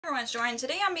Everyone's joined.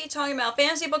 Today I'm going to be talking about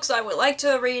fantasy books I would like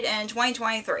to read in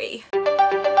 2023.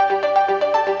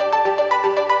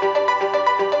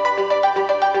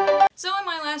 So in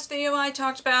my last video I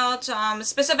talked about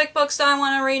specific books that I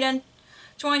want to read in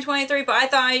 2023, but I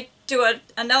thought I'd do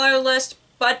another list,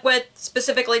 but with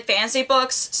specifically fantasy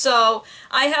books. So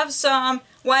I have some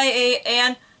YA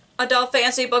and adult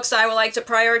fantasy books that I would like to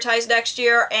prioritize next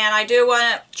year, and I do want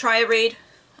to try to read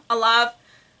a lot of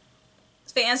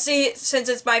fantasy since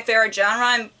it's my favorite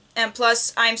genre, and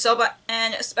plus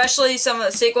and especially some of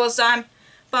the sequels I'm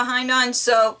behind on.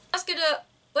 So let's get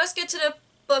to the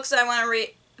books I want to read,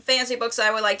 fantasy books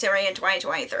I would like to read in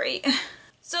 2023.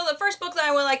 So the first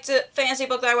fantasy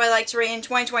book that I would like to read in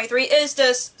 2023 is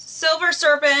the Silver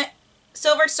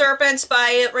Serpents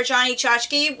by Rajani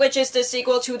Chachki, which is the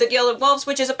sequel to The Gilded Wolves,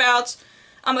 which is about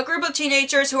a group of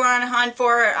teenagers who are on a hunt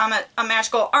for a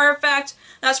magical artifact.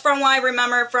 That's from what I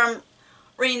remember from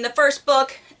reading the first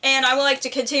book, and I would like to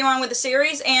continue on with the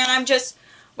series, and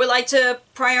would like to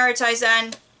prioritize that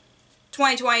in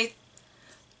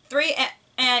 2023,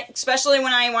 and especially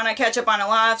when I want to catch up on a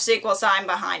lot of sequels I'm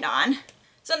behind on.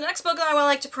 So the next book that I would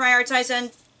like to prioritize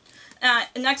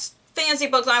the next fantasy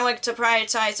book that I would like to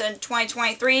prioritize in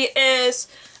 2023 is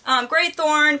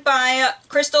Greythorn by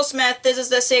Crystal Smith. This is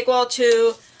the sequel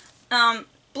to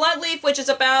Bloodleaf, which is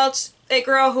about a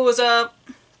girl who was a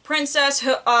princess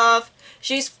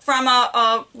she's from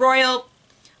a royal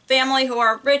family who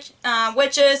are rich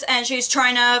witches, and she's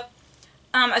trying to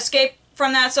escape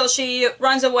from that, so she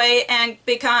runs away and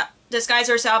disguises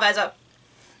herself as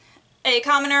a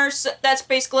commoner. So that's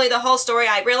basically the whole story.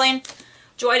 I really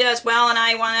enjoyed it as well, and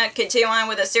I want to continue on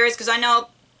with the series because I know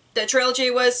the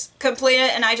trilogy was completed,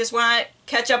 and I just want to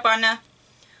catch up on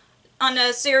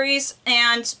the series.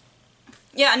 And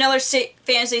yeah, another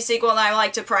fantasy sequel that I would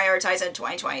like to prioritize in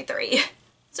 2023.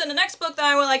 So the next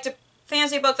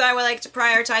fantasy book that I would like to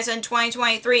prioritize in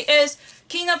 2023 is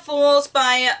King of Fools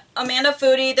by Amanda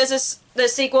Foody. This is the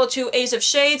sequel to Ace of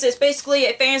Shades. It's basically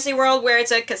a fantasy world where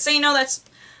it's a casino. That's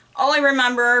all I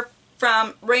remember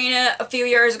from reading it a few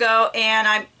years ago, and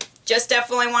I just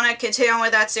definitely want to continue on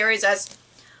with that series as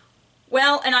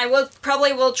well. And I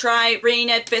probably will try reading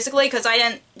it physically because I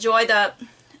didn't enjoy the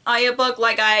audiobook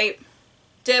like I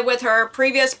did with her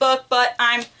previous book, but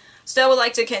I'm still would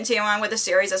like to continue on with the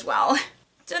series as well.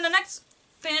 So the next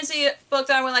fantasy book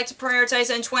that I would like to prioritize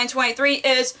in 2023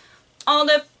 is All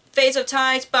the Fates of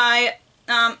Tides by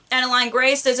Adeline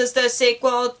Grace. This is the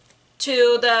sequel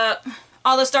to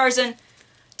All the Stars and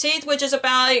Teeth, which is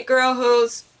about a girl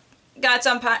who's got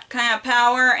some kind of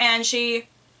power, and she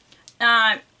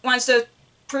wants to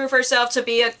prove herself to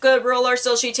be a good ruler,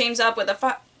 so she teams up with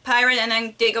a pirate, and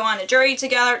then they go on a journey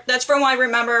together. That's from what I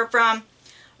remember from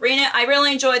reading it. I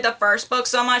really enjoyed the first book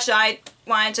so much that I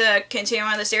wanted to continue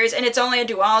on the series, and it's only a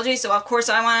duology, so of course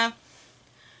I want to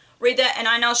read that. And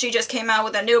I know she just came out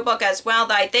with a new book as well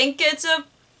that I think it's a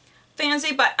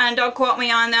fantasy, and don't quote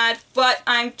me on that, but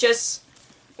I just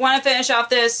want to finish off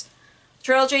this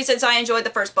trilogy since I enjoyed the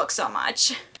first book so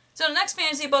much. So the next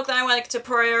fantasy book that I would like to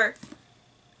prioritize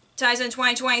in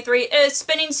 2023 is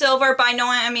Spinning Silver by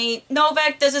Naomi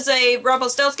Novik. This is a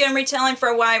Rumpelstiltskin retelling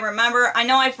for what I remember. I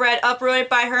know I've read Uprooted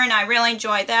by her, and I really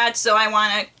enjoyed that, so I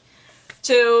wanted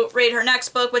to read her next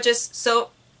book, which is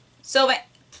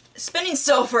Spinning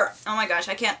Silver. Oh my gosh,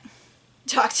 I can't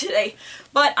talk today.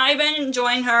 But I've been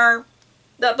enjoying the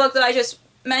book that I just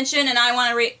mentioned, and I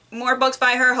want to read more books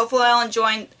by her. Hopefully I'll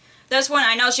enjoy this one.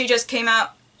 I know she just came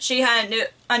out. She had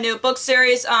a new book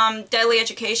series, Deadly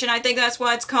Education, I think that's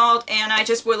what it's called, and I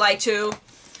just would like to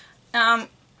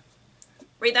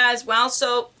read that as well.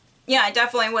 So yeah, I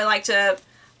definitely would like to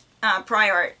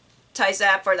prioritize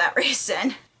that for that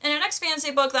reason. And the next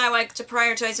fantasy book that I would like to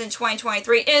prioritize in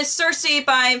 2023 is Circe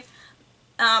by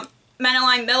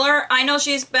Madeline Miller. I know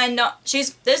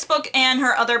this book and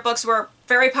her other books were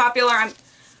very popular on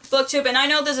BookTube, and I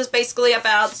know this is basically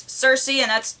about Circe, and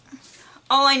that's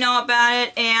all I know about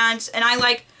it, and I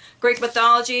like Greek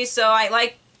mythology, so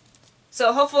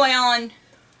hopefully I'll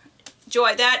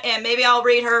enjoy that, and maybe I'll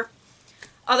read her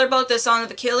other book, The Song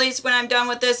of Achilles, when I'm done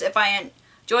with this. If I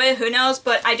enjoy it, who knows,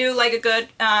 but I do like a good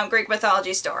Greek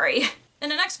mythology story.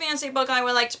 And the next fantasy book I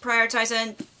would like to prioritize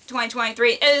in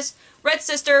 2023 is Red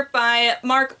Sister by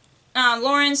Mark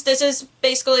Lawrence. This is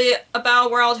basically about a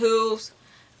world who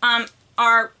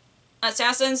are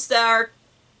assassins that are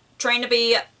trained to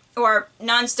be, or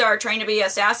nuns that are trained to be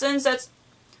assassins. That's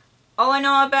all I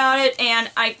know about it, and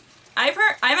I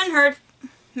haven't heard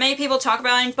many people talk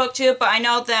about it in BookTube, but I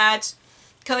know that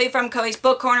Cody from Cody's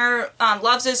Book Corner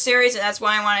loves this series, and that's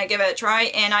why I want to give it a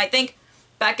try. And I think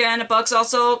Becca and the Books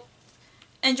also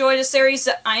enjoy the series.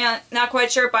 I'm not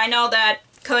quite sure, but I know that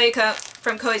Cody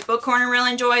from Cody's Book Corner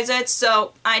really enjoys it,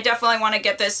 so I definitely want to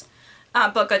give this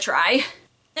book a try.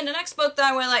 And the next book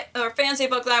that I would like, or fantasy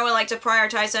book that I would like to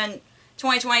prioritize in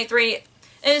 2023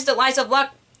 is The Lies of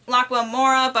Lockwell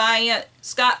Mora by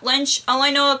Scott Lynch. All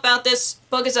I know about this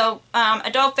book is a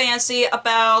adult fantasy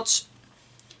about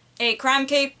a crime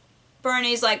caper, and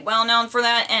he's like well known for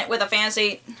that, and with a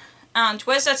fantasy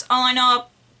twist. That's all I know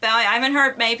about it. I haven't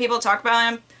heard many people talk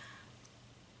about him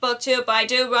book too, but I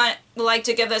do like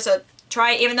to give this a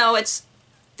try, even though it's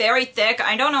very thick.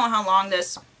 I don't know how long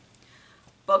this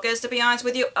book is, to be honest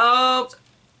with you. Oh,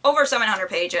 over 700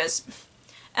 pages.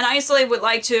 And I honestly would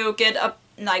like to get a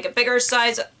bigger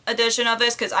size edition of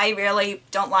this, because I really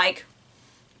don't like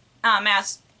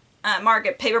mass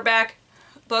market paperback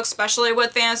books, especially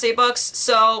with fantasy books.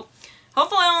 So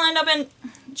hopefully I'll end up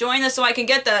enjoying this so I can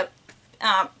get the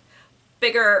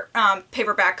bigger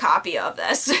paperback copy of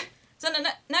this. So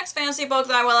the next fantasy book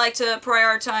that I would like to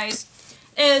prioritize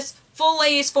is Full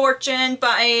Lady's Fortune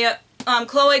by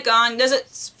Chloe Gong. This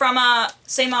is from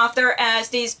same author as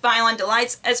These Violent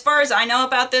Delights. As far as I know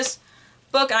about this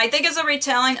book, I think it's a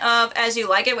retelling of As You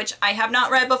Like It, which I have not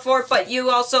read before, but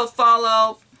you also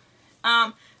follow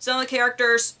some of the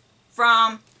characters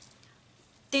from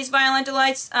These Violent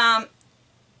Delights.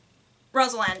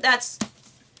 Rosalind, that's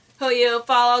who you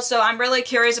follow, so I'm really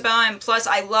curious about him. Plus,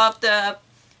 I love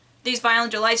These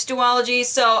Violent Delights duology,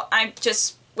 so I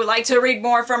just would like to read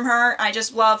more from her. I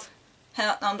just love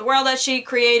the world that she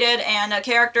created and the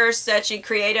characters that she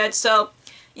created. So,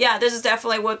 yeah, this is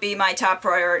definitely would be my top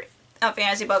priority, a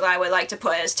fantasy book I would like to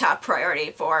put as top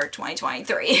priority for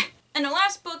 2023. And the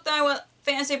last book that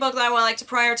fantasy book that I would like to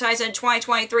prioritize in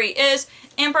 2023 is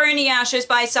Emperor in the Ashes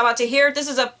by Sabaa Tahir. This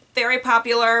is a very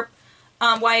popular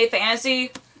YA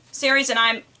fantasy series, and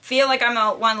I feel like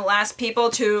I'm one of the last people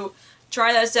to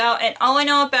try this out. And all I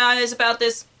know about it is about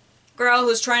this girl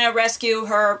who's trying to rescue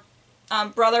her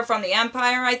brother from the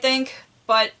Empire, I think.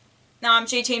 But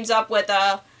she teams up with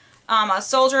a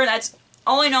soldier. That's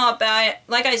all I know about it.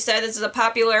 Like I said, this is a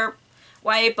popular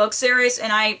YA book series,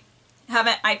 and I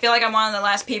feel like I'm one of the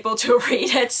last people to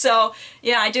read it. So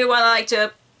yeah, I do like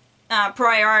to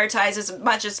prioritize as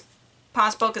much as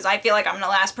possible, because I feel like I'm the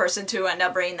last person to end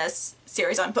up reading this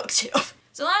series on BookTube.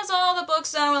 So that's all the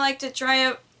books that I would like to try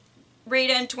to read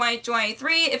in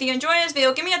 2023. If you enjoyed this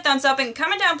video, give me a thumbs up and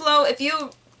comment down below if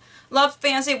you love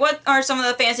fantasy. What are some of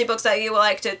the fantasy books that you would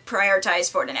like to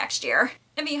prioritize for the next year?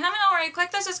 If you haven't already,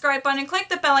 click the subscribe button and click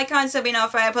the bell icon so you'll be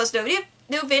notified I post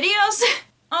new videos.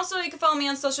 Also, you can follow me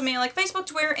on social media like Facebook,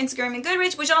 Twitter, Instagram, and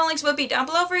Goodreads, which all links will be down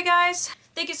below for you guys.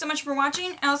 Thank you so much for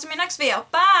watching, and I'll see you in my next video.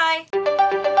 Bye!